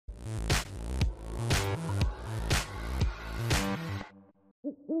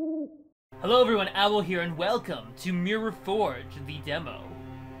Hello everyone, Owl here, and welcome to Mirror Forge, the demo.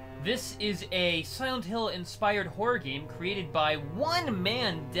 This is a Silent Hill-inspired horror game created by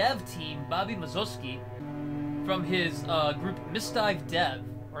one-man dev team, Bobby Mazoski, from his group Misdive Dev,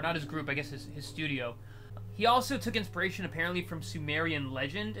 or not his group, I guess his studio. He also took inspiration apparently from Sumerian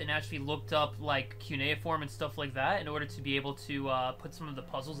legend and actually looked up like cuneiform and stuff like that in order to be able to put some of the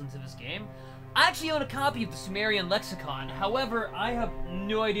puzzles into this game. I actually own a copy of the Sumerian lexicon, however, I have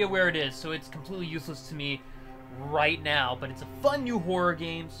no idea where it is, so it's completely useless to me right now, but it's a fun new horror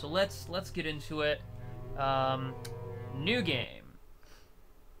game, so let's get into it. New game.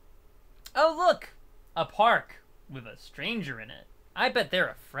 Oh look! A park with a stranger in it. I bet they're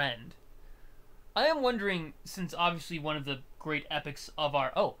a friend. I am wondering, since obviously one of the great epics of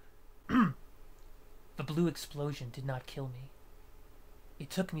our... Oh! The blue explosion did not kill me. It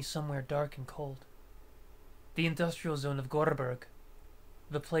took me somewhere dark and cold. The industrial zone of Gorberg.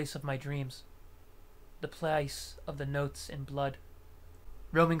 The place of my dreams. The place of the notes in blood.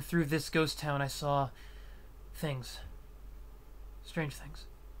 Roaming through this ghost town, I saw... things. Strange things.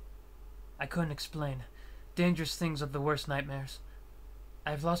 I couldn't explain. Dangerous things of the worst nightmares.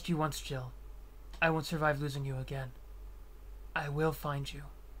 I've lost you once, Jill. I won't survive losing you again. I will find you.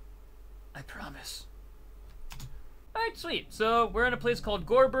 I promise. Alright, sweet. So, we're in a place called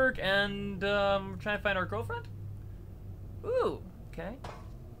Gorberg, and we're trying to find our girlfriend? Ooh, okay.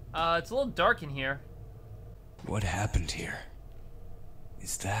 It's a little dark in here. What happened here?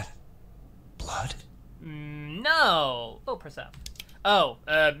 Is that blood? No! Oh, press F. Oh,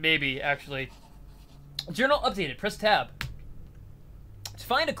 maybe, actually. Journal updated. Press tab. To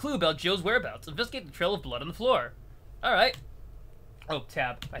find a clue about Jill's whereabouts, investigate the trail of blood on the floor. Alright. Oh,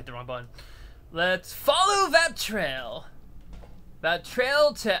 tab. I hit the wrong button. Let's follow that trail. That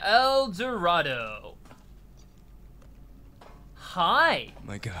trail to El Dorado. Hi.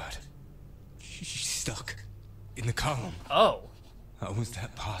 My God. She's stuck in the column. Oh. How was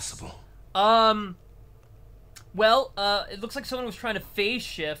that possible? Well, it looks like someone was trying to phase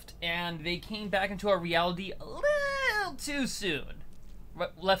shift, and they came back into our reality a little too soon.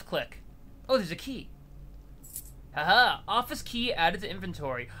 Left click. Oh, there's a key. Haha, office key added to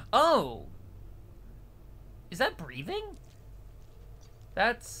inventory. Oh. Is that breathing?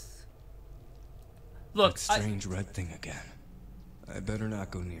 That's... Look, that strange red thing again. I better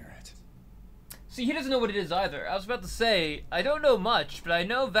not go near it. See, he doesn't know what it is either. I was about to say, I don't know much, but I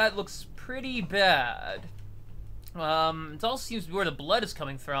know that looks pretty bad. It all seems to be where the blood is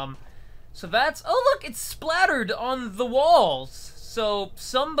coming from. So that's... Oh, look, it's splattered on the walls. So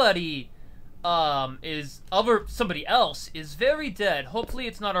somebody, somebody else is very dead. Hopefully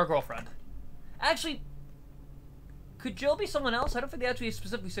it's not our girlfriend. Actually... Could Jill be someone else? I don't think they actually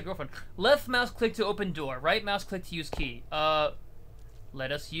specifically said girlfriend. Left mouse click to open door. Right mouse click to use key.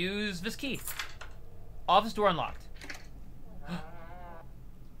 Let us use this key. Office door unlocked.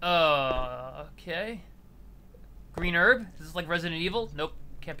 Okay. Green herb? Is this like Resident Evil? Nope.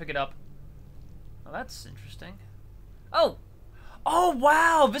 Can't pick it up. Oh, that's interesting. Oh! Oh,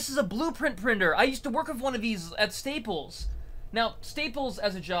 wow! This is a blueprint printer! I used to work with one of these at Staples. Now, Staples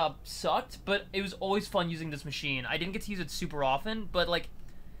as a job sucked, but it was always fun using this machine. I didn't get to use it super often, but, like,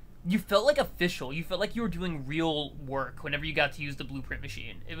 you felt like official. You felt like you were doing real work whenever you got to use the blueprint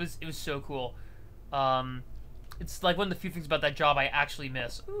machine. It was so cool. It's, like, one of the few things about that job I actually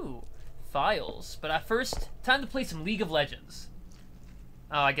miss. Ooh, files. But at first, time to play some League of Legends.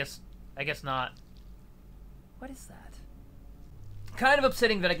 Oh, I guess not. What is that? Kind of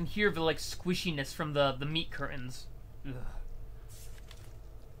upsetting that I can hear the, like, squishiness from the meat curtains. Ugh.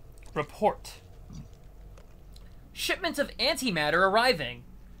 Report. Shipment of antimatter arriving.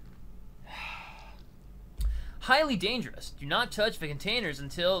 Highly dangerous. Do not touch the containers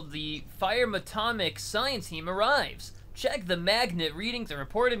until the Pyromatomic science team arrives. Check the magnet readings and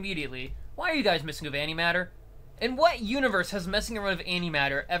report immediately. Why are you guys messing with antimatter? In what universe has messing around with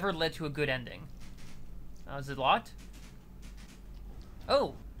antimatter ever led to a good ending? Is it locked?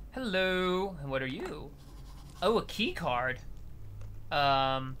 Oh, hello. And what are you? Oh, a key card.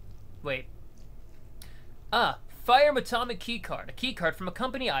 Wait. Pyromatomic key card. A key card from a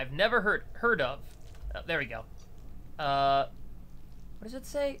company I've never heard of. Oh, there we go. What does it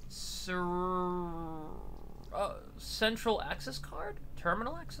say? Central access card?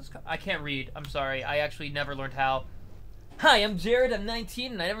 Terminal access card? I can't read. I'm sorry. I actually never learned how. Hi, I'm Jared. I'm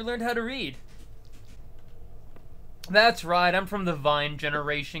 19, and I never learned how to read. That's right. I'm from the Vine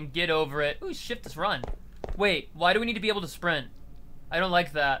generation. Get over it. Ooh, shift is run. Wait, why do we need to be able to sprint? I don't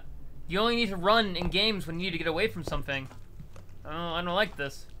like that. You only need to run in games when you need to get away from something. I don't like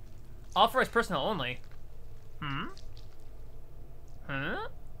this. Authorized personnel only. Huh?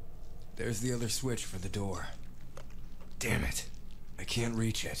 There's the other switch for the door. Damn it. I can't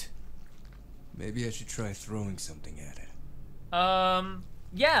reach it. Maybe I should try throwing something at it.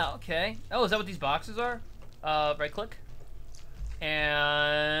 Yeah, okay. Oh, is that what these boxes are? Right click.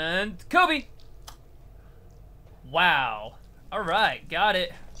 And Kobe! Wow. Alright, got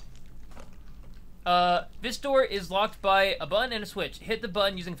it. This door is locked by a button and a switch. Hit the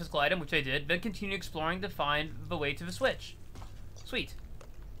button using a physical item, which I did, then continue exploring to find the way to the switch. Sweet.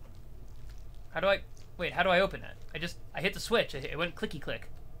 How do I open it? I hit the switch. It went clicky click.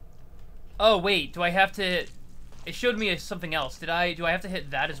 Oh, wait, do I have to... It showed me something else. Do I have to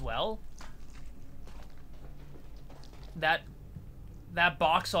hit that as well? That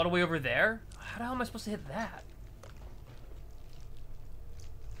box all the way over there? How the hell am I supposed to hit that?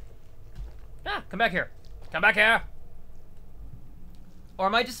 Ah, come back here. Come back here! Or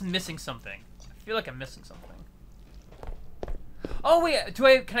am I just missing something? I feel like I'm missing something. Oh,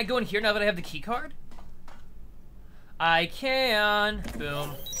 wait, can I go in here now that I have the key card? I can.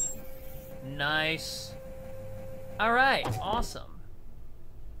 Boom. Nice. Alright, awesome.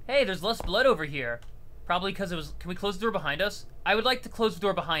 Hey, there's less blood over here. Probably because it was... Can we close the door behind us? I would like to close the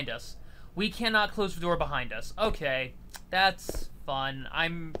door behind us. We cannot close the door behind us. Okay, that's fun.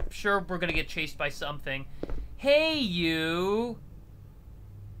 I'm sure we're gonna get chased by something. Hey, you!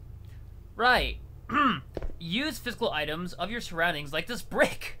 Right. Use physical items of your surroundings like this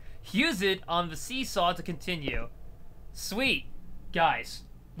brick. Use it on the seesaw to continue. Sweet. Guys,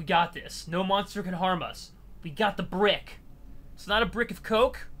 we got this. No monster can harm us. We got the brick. It's not a brick of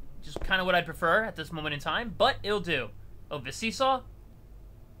coke, which is kind of what I'd prefer at this moment in time, but it'll do. Oh, this seesaw?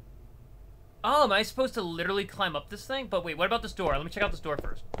 Oh, am I supposed to literally climb up this thing? But wait, what about this door? Let me check out this door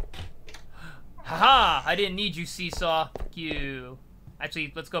first. Haha! I didn't need you, seesaw. Fuck you.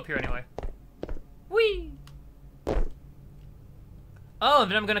 Actually, let's go up here anyway. Whee! Oh,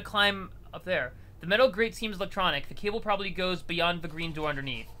 and then I'm gonna climb up there. The metal grate seems electronic. The cable probably goes beyond the green door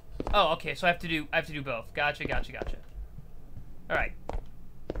underneath. Oh, okay, so I have to do both. Gotcha. Alright.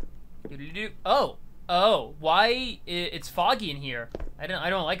 Oh, why it's foggy in here? I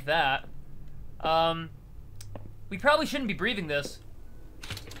don't like that. We probably shouldn't be breathing this.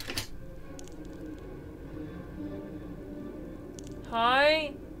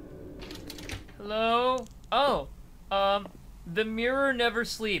 Hi? Hello? Oh, the mirror never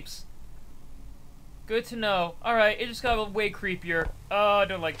sleeps. Good to know. Alright, it just got way creepier. Oh, I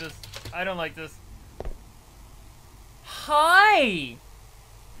don't like this. I don't like this. Hi!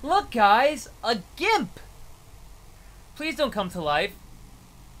 Look, guys! A gimp! Please don't come to life.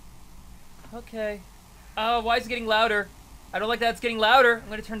 Okay. Why is it getting louder? I don't like that it's getting louder. I'm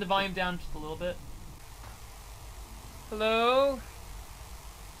gonna turn the volume down just a little bit. Hello?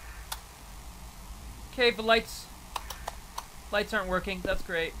 Okay, the lights aren't working. That's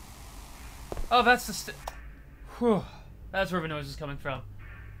great. Oh, that's the whew. That's where the noise is coming from.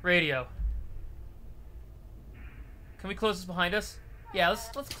 Radio. Can we close this behind us? Yeah,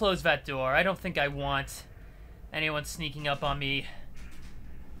 let's close that door. I don't think I want anyone sneaking up on me.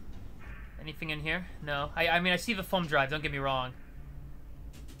 Anything in here? No. I mean, I see the thumb drive, don't get me wrong.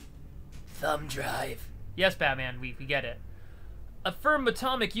 Thumb drive. Yes, Batman, we get it. A firm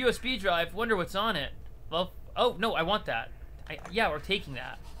atomic USB drive. Wonder what's on it. Well, oh, no, I want that. Yeah, we're taking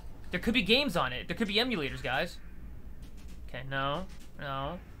that. There could be games on it. There could be emulators, guys. Okay, no.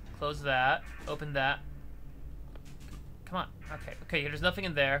 Close that. Open that. Come on. Okay, there's nothing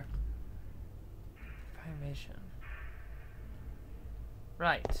in there. Information.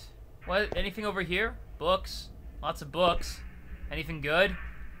 Right. What? Anything over here? Books. Lots of books. Anything good?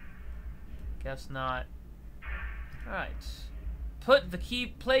 Guess not. Alright.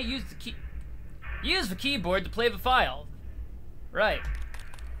 Use the keyboard to play the file. Right.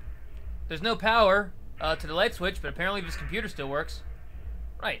 There's no power to the light switch, but apparently this computer still works.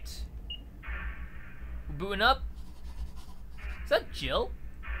 Right. We're booting up. Is that Jill?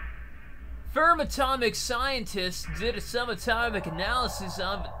 Firm atomic scientists did a subatomic analysis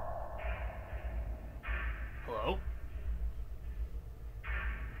of... Hello?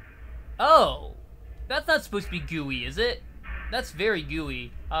 Oh! That's not supposed to be gooey, is it? That's very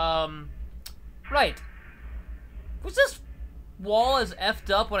gooey. Right. Was this wall as effed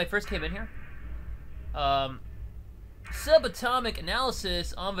up when I first came in here? Subatomic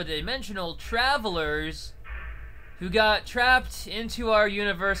analysis on the dimensional travelers who got trapped into our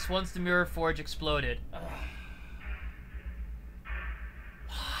universe once the Mirror Forge exploded.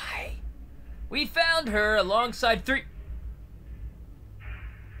 Why? We found her alongside three...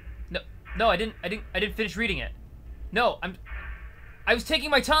 No, I didn't finish reading it. No, I was taking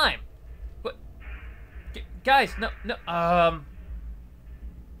my time. What? Guys, no.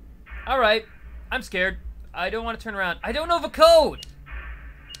 Alright. I'm scared. I don't want to turn around. I don't know the code!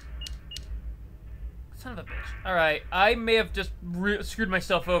 Son of a bitch. Alright, I may have just screwed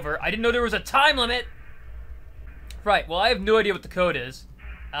myself over. I didn't know there was a time limit! Right, well, I have no idea what the code is.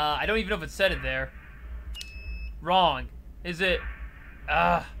 I don't even know if it said it there. Wrong. Is it...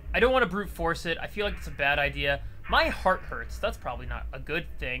 I don't want to brute force it. I feel like it's a bad idea. My heart hurts. That's probably not a good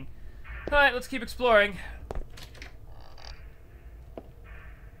thing. Alright, let's keep exploring.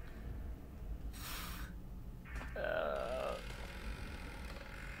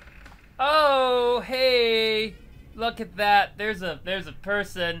 Oh, hey! Look at that. There's a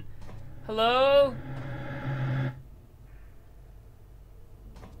person. Hello?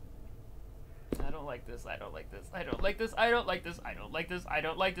 I don't like this. I don't like this. I don't like this. I don't like this. I don't like this. I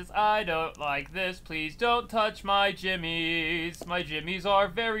don't like this. I don't like this. Please don't touch my jimmies. My jimmies are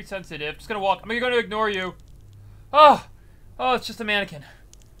very sensitive. Just gonna walk. I'm gonna ignore you. Oh! Oh, it's just a mannequin.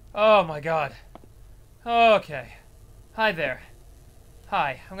 Oh my god. Okay. Hi there.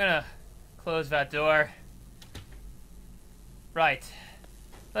 Hi. I'm gonna close that door. Right.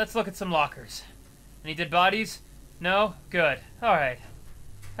 Let's look at some lockers. Any dead bodies? No? Good. Alright.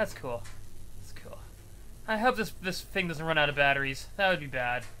 That's cool. That's cool. I hope this thing doesn't run out of batteries. That would be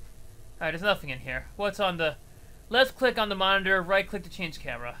bad. Alright, there's nothing in here. What's on the... Left click on the monitor, right click to change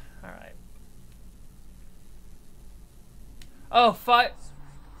camera. Alright. Oh,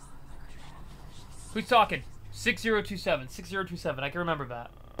 Who's talking? 6027. 6027. I can remember that.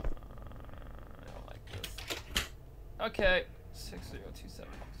 Okay. 6027,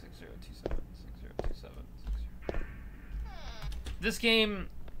 6027, 6027, 60. This game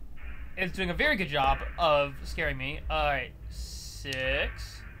is doing a very good job of scaring me. Alright.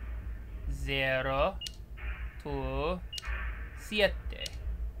 6, 0, 2, 7.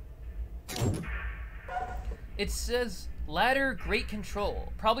 It says ladder grate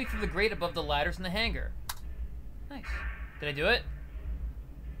control. Probably for the grate above the ladders in the hangar. Nice. Did I do it?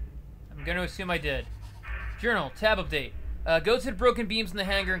 I'm gonna assume I did. Journal, tab update. Go to the broken beams in the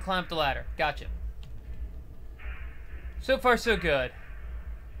hangar and climb up the ladder. Gotcha. So far, so good.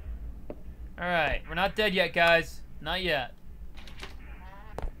 Alright, we're not dead yet, guys. Not yet.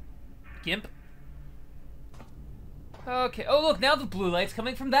 Gimp. Okay. Oh, look, now the blue light's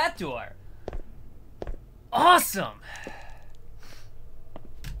coming from that door. Awesome!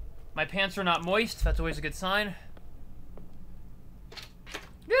 My pants are not moist. That's always a good sign.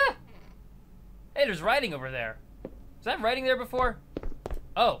 Yeah! Hey, there's writing over there. Was that writing there before?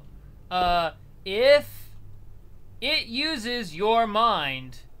 Oh. If it uses your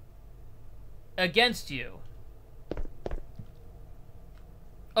mind against you.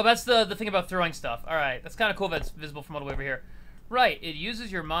 Oh, that's the thing about throwing stuff. Alright, that's kind of cool that's visible from all the way over here. Right, it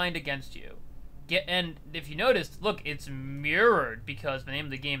uses your mind against you. And if you noticed, look, it's mirrored because the name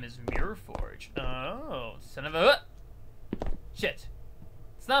of the game is Mirror Forge. Oh, son of a... Shit.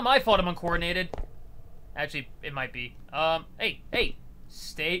 It's not my fault I'm uncoordinated. Actually, it might be. Hey.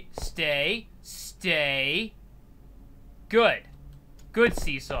 Stay. Good. Good,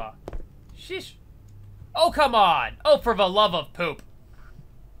 Seesaw. Sheesh. Oh, come on. Oh, for the love of poop.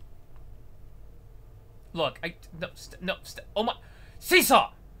 Look, no, oh my...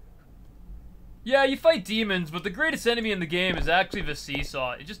 Seesaw! Yeah, you fight demons, but the greatest enemy in the game is actually the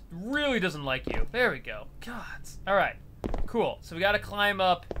Seesaw. It just really doesn't like you. There we go. God. Alright. Cool. So we gotta climb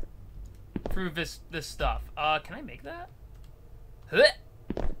up through this stuff. Can I make that? Huh?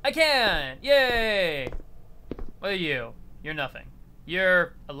 I can! Yay! What are you? You're nothing.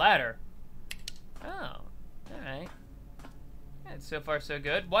 You're a ladder. Oh. Alright. Yeah, so far so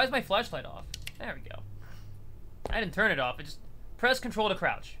good. Why is my flashlight off? There we go. I didn't turn it off. I just press control to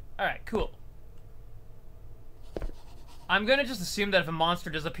crouch. Alright, cool. I'm gonna just assume that if a monster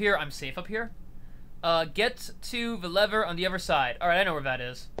does appear, I'm safe up here. Get to the lever on the other side. Alright, I know where that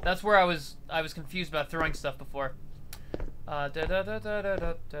is. That's where I was confused about throwing stuff before.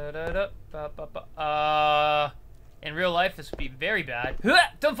 In real life, this would be very bad.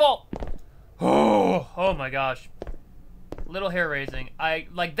 Don't fall! Oh my gosh. Little hair raising.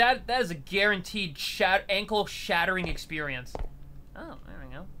 Like that is a guaranteed ankle shattering experience. Oh, there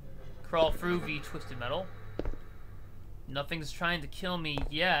we go. Crawl through the twisted metal. Nothing's trying to kill me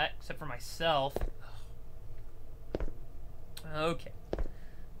yet, except for myself. Okay.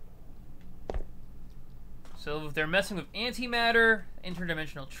 So if they're messing with antimatter,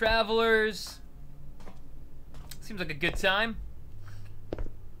 interdimensional travelers. Seems like a good time.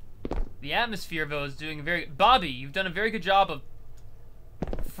 The atmosphere, though, is doing Bobby, you've done a very good job of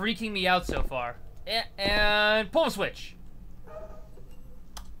freaking me out so far. And pull the switch.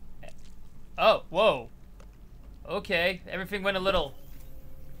 Oh, whoa. Okay, everything went a little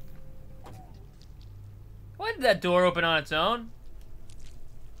did that door open on its own?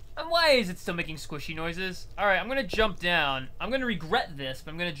 And why is it still making squishy noises? Alright, I'm gonna jump down. I'm gonna regret this,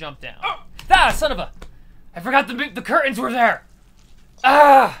 but I'm gonna jump down. Oh! Ah, son of a... I forgot the curtains were there!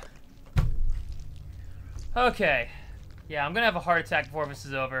 Ah! Okay. Yeah, I'm gonna have a heart attack before this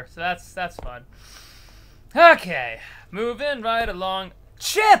is over, so that's fun. Okay. Moving right along.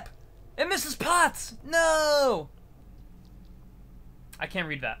 Chip! And Mrs. Potts! No! I can't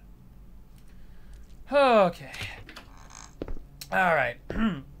read that. Okay. Alright.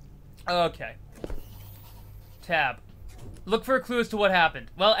 Okay. Tab. Look for a clue as to what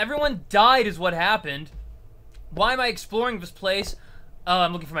happened. Well, everyone died is what happened. Why am I exploring this place? Oh,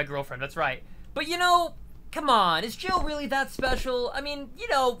 I'm looking for my girlfriend. That's right. But, you know, come on. Is Jill really that special? I mean, you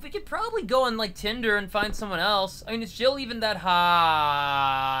know, we could probably go on, like, Tinder and find someone else. I mean, is Jill even that hot?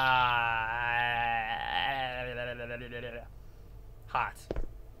 Hot.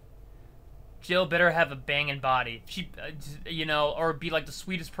 Jill better have a banging body. She, you know, or be like the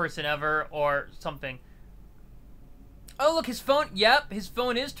sweetest person ever, or something. Oh, look, his phone. Yep, his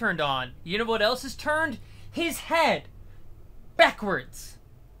phone is turned on. You know what else is turned? His head. Backwards.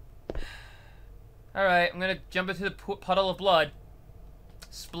 Alright, I'm gonna jump into the puddle of blood.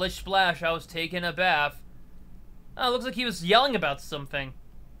 Splish splash, I was taking a bath. Oh, looks like he was yelling about something.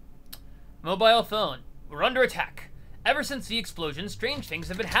 Mobile phone. We're under attack. Ever since the explosion, strange things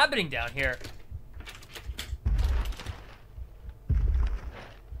have been happening down here.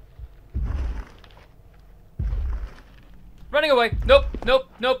 Running away. Nope, nope,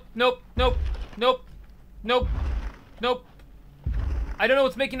 nope, nope, nope, nope, nope, nope. I don't know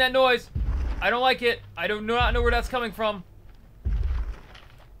what's making that noise. I don't like it. I do not know where that's coming from.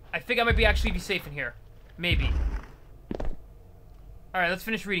 I think I might actually be safe in here. Maybe. Alright, let's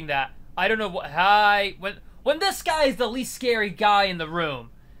finish reading that. I don't know what... Hi... When this guy is the least scary guy in the room.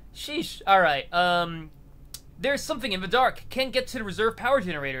 Sheesh. Alright, there's something in the dark. Can't get to the reserve power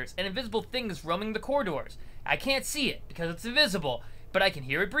generators. An invisible thing is roaming the corridors. I can't see it because it's invisible, but I can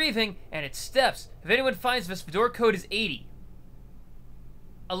hear it breathing and its steps. If anyone finds this, the door code is 80.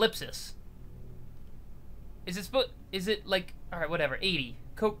 Ellipsis. Is it like... Alright, whatever. 80.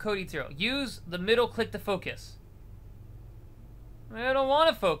 Code 80. Use the middle click to focus. I don't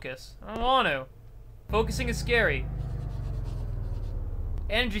want to focus. I don't want to. Focusing is scary.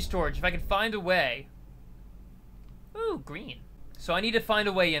 Energy storage, if I can find a way. Ooh, green. So I need to find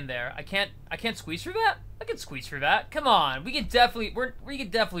a way in there. I can't squeeze through that? I can squeeze through that. Come on. We could definitely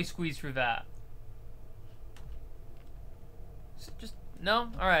squeeze through that. Just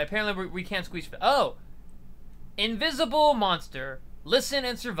no? Alright, apparently we can't squeeze through that. Oh! Invisible monster. Listen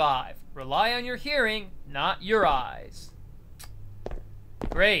and survive. Rely on your hearing, not your eyes.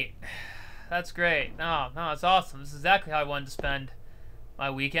 Great. That's great. No, it's awesome. This is exactly how I wanted to spend my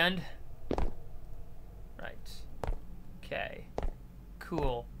weekend. Right. Okay.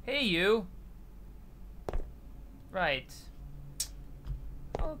 Cool. Hey, you. Right.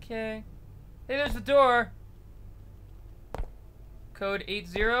 Okay. Hey, there's the door. Code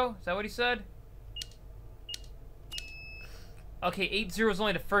 80. Is that what he said? Okay, 80 is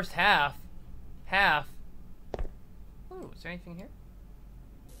only the first half. Ooh, is there anything here?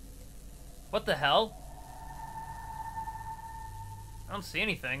 What the hell? I don't see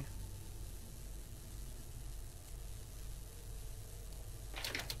anything.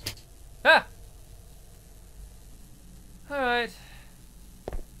 Ah! Alright.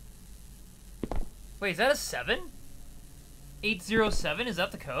 Wait, is that a 7? 807? Is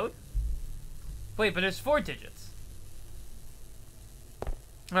that the code? Wait, but there's 4 digits.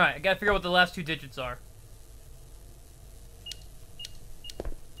 Alright, I gotta figure out what the last 2 digits are.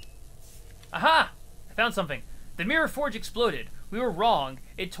 Aha! I found something. The Mirror Forge exploded. We were wrong.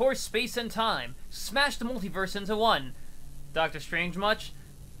 It tore space and time. Smashed the multiverse into one. Doctor Strange much?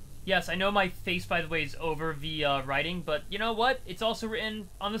 Yes, I know my face, by the way, is over the writing, but you know what? It's also written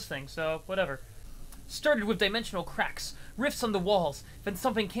on this thing, so whatever. Started with dimensional cracks, rifts on the walls, then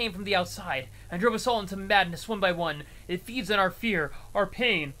something came from the outside and drove us all into madness one by one. It feeds on our fear, our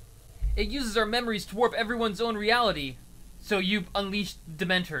pain. It uses our memories to warp everyone's own reality. So you've unleashed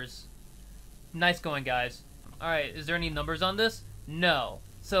Dementors. Nice going, guys. Alright, is there any numbers on this? No.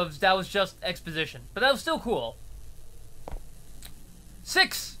 So that was just exposition. But that was still cool.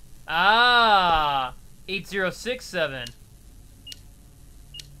 6! Ah! 8067.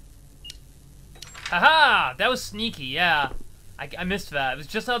 Haha! That was sneaky, yeah. I missed that. It was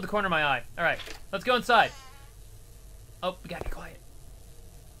just out of the corner of my eye. Alright, let's go inside. Oh, we gotta be quiet.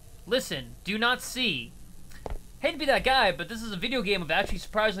 Listen, do not see. Hate to be that guy, but this is a video game with actually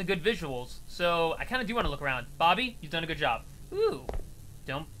surprisingly good visuals, so I kind of do want to look around. Bobby, you've done a good job. Ooh,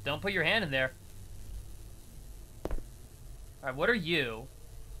 don't put your hand in there. Alright, what are you?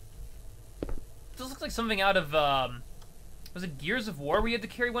 This looks like something out of, was it Gears of War where you had to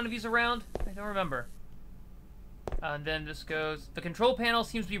carry one of these around? I don't remember. And then this goes... The control panel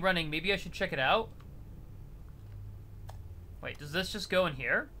seems to be running. Maybe I should check it out? Wait, does this just go in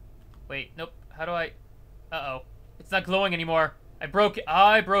here? Wait, nope. How do I... Uh-oh. It's not glowing anymore. I broke it.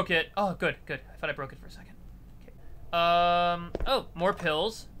 I broke it. Oh, good, good. I thought I broke it for a second. Okay. Oh, more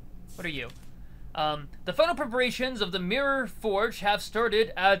pills. What are you? The final preparations of the Mirror Forge have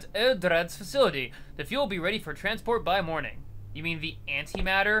started at Eldred's facility. The fuel will be ready for transport by morning. You mean the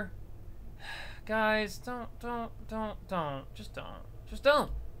antimatter? Guys, don't. Just don't.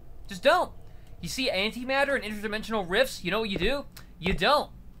 You see antimatter and interdimensional rifts, you know what you do? You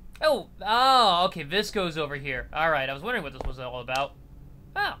don't. Oh, okay, this goes over here. Alright, I was wondering what this was all about.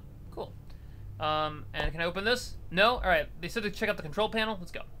 Oh, cool. And can I open this? No? Alright, they said to check out the control panel.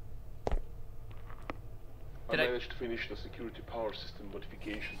 Let's go. I managed to finish the security power system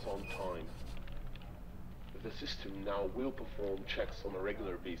modifications on time. The system now will perform checks on a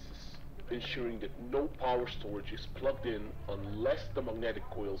regular basis, ensuring that no power storage is plugged in unless the magnetic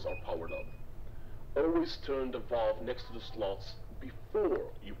coils are powered up. Always turn the valve next to the slots before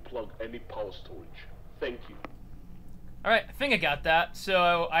you plug any power storage. Thank you. Alright, I think I got that.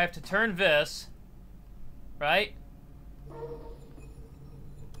 So I have to turn this, right?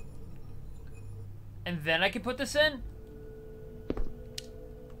 And then I can put this in?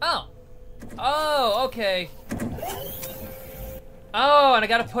 Oh. Oh, okay. Oh, and I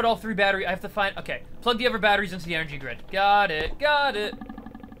gotta put all 3 batteries. I have to find... Okay. Plug the other batteries into the energy grid. Got it. Got it.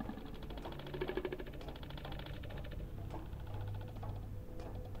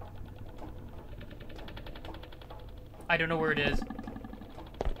 I don't know where it is.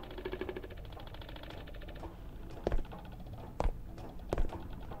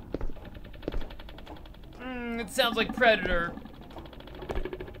 It sounds like Predator.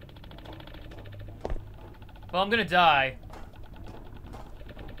 Well, I'm gonna die.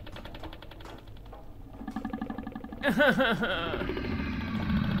 Ah!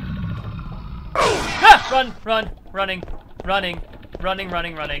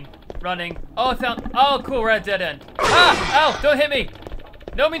 Running. Oh, I found... Oh, cool, we're at a dead end. Ah! Ow! Don't hit me!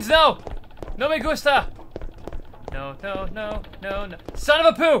 No means no! No me gusta! No. Son of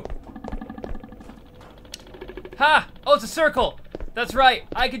a poo! Ha! Oh, it's a circle! That's right,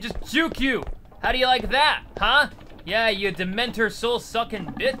 I could just juke you! How do you like that, huh? Yeah, you Dementor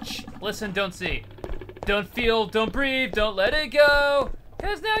soul-sucking bitch! Listen, don't see. Don't feel, don't breathe, don't let it go!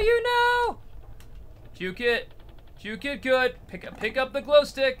 'Cause now you know! Juke it good. Pick up the glow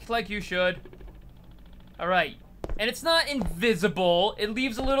stick like you should. Alright. And it's not invisible. It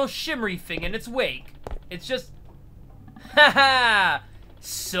leaves a little shimmery thing in its wake. It's just... Haha!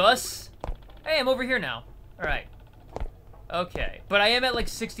 Sus! Hey, I'm over here now. Alright. Okay. But I am at like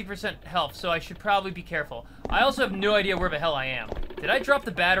 60% health, so I should probably be careful. I also have no idea where the hell I am. Did I drop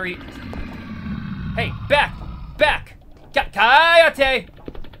the battery? Hey, back! Kayate!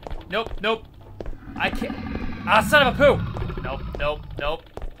 Nope. I can't... Ah, son of a poo! Nope.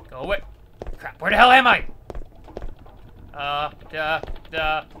 Go away. Crap, where the hell am I?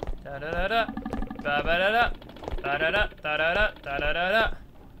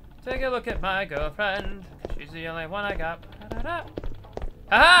 Take a look at my girlfriend. She's the only one I got.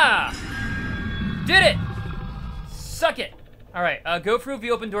 Ha-ha! Did it! Suck it! Alright, go through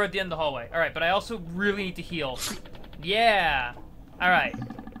the open door at the end of the hallway. Alright, but I also really need to heal. Yeah! Alright.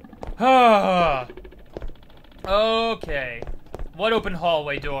 Okay. What open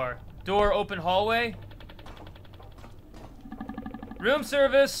hallway door? Door open hallway? Room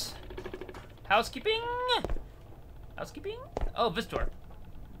service. Housekeeping? Oh, this door.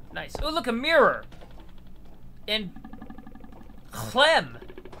 Nice. Oh, look, a mirror. And Clem.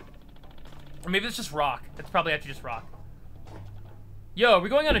 Or maybe it's just rock. It's probably actually just rock. Yo, are we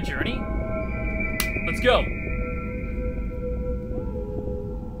going on a journey? Let's go.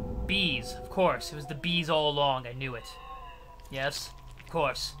 Bees, of course. It was the bees all along. I knew it. Yes, of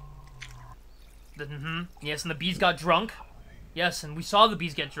course. Yes, and the bees got drunk. Yes, and we saw the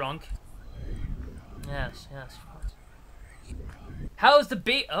bees get drunk. Yes, of course. How is the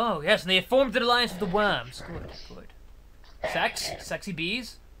bee? Oh, yes, and they formed an alliance with the worms. Good. Sex? Sexy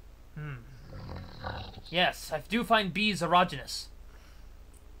bees? Yes, I do find bees erogenous.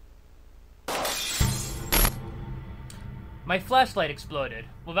 My flashlight exploded.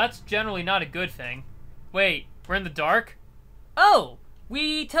 Well, that's generally not a good thing. Wait, we're in the dark? Oh,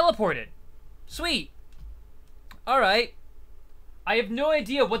 we teleported. Sweet. Alright. I have no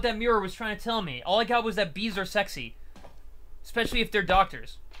idea what that mirror was trying to tell me. All I got was that bees are sexy. Especially if they're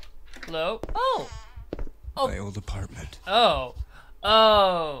doctors. Hello? Oh! Oh. My old apartment. Oh.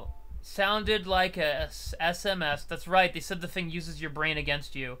 Oh. Sounded like a SMS. That's right, they said the thing uses your brain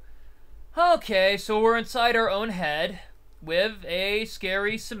against you. Okay, so we're inside our own head with a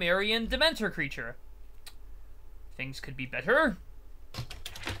scary Sumerian Dementor creature. Things could be better.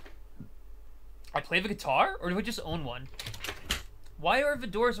 I play the guitar, or do I just own one? Why are the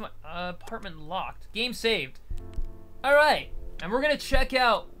doors of my apartment locked? Game saved. Alright, and we're gonna check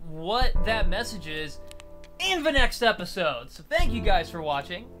out what that message is in the next episode. So thank you guys for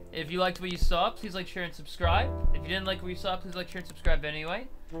watching. If you liked what you saw, please like, share, and subscribe. If you didn't like what you saw, please like, share, and subscribe anyway.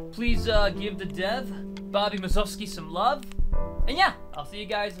 Please give the dev, Bobby Mazowski, some love. And yeah, I'll see you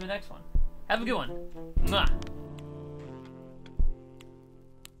guys in the next one. Have a good one. Mwah.